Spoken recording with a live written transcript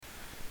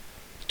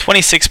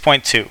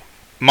26.2.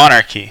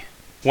 Monarchy.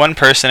 One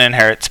person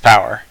inherits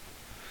power.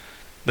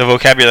 The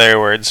vocabulary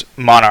words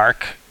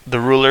monarch,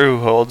 the ruler who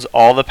holds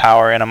all the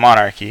power in a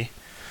monarchy,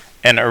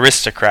 and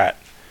aristocrat,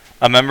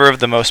 a member of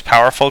the most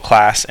powerful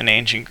class in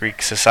ancient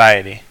Greek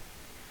society.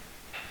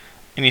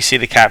 And you see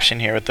the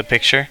caption here with the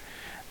picture.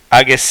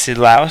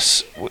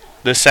 Agesilaus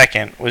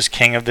II was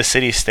king of the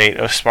city-state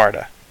of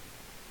Sparta.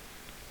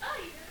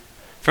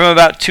 From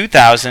about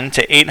 2000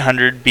 to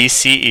 800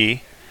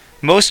 BCE,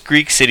 most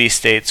Greek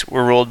city-states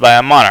were ruled by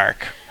a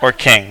monarch, or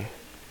king.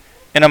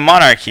 In a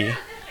monarchy,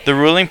 the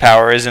ruling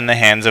power is in the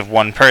hands of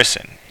one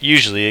person,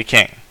 usually a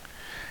king.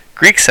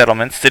 Greek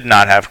settlements did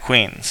not have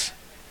queens.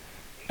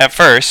 At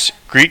first,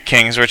 Greek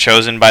kings were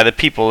chosen by the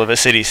people of a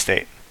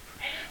city-state.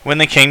 When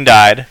the king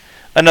died,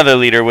 another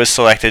leader was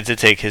selected to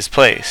take his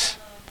place.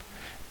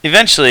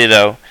 Eventually,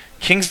 though,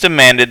 kings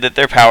demanded that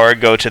their power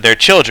go to their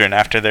children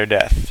after their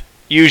death,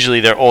 usually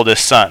their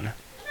oldest son.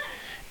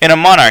 In a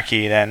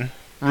monarchy, then,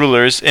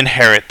 rulers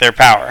inherit their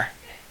power.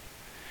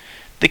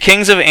 The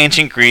kings of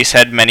ancient Greece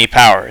had many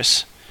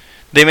powers.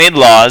 They made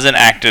laws and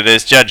acted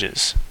as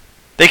judges.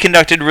 They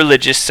conducted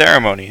religious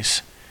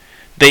ceremonies.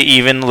 They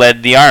even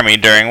led the army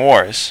during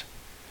wars.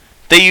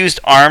 They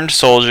used armed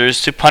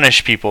soldiers to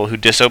punish people who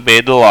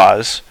disobeyed the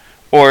laws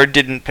or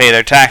didn't pay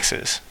their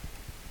taxes.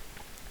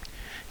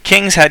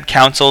 Kings had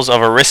councils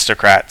of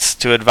aristocrats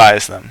to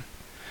advise them.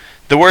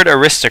 The word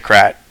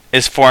aristocrat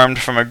is formed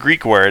from a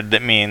Greek word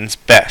that means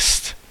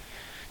best.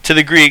 To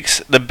the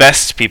Greeks, the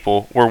best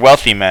people were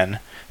wealthy men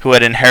who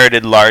had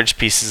inherited large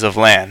pieces of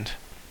land.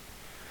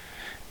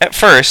 At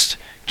first,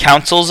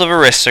 councils of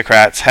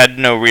aristocrats had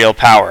no real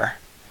power,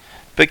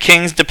 but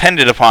kings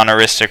depended upon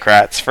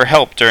aristocrats for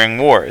help during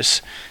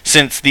wars,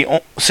 since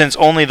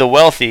only the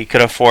wealthy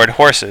could afford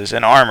horses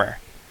and armor.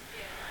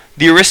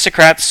 The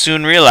aristocrats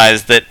soon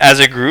realized that, as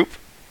a group,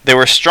 they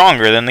were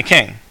stronger than the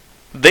king.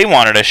 They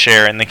wanted a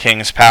share in the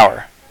king's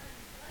power.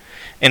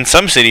 In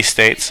some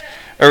city-states,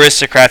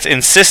 aristocrats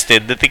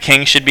insisted that the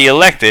king should be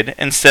elected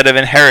instead of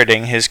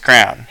inheriting his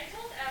crown.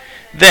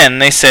 Then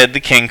they said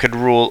the king could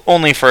rule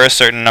only for a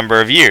certain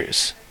number of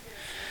years.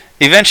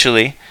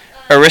 Eventually,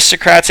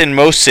 aristocrats in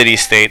most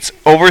city-states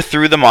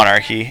overthrew the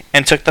monarchy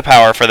and took the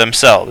power for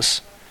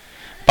themselves.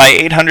 By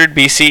 800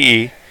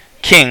 BCE,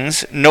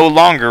 kings no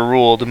longer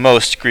ruled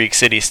most Greek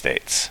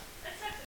city-states.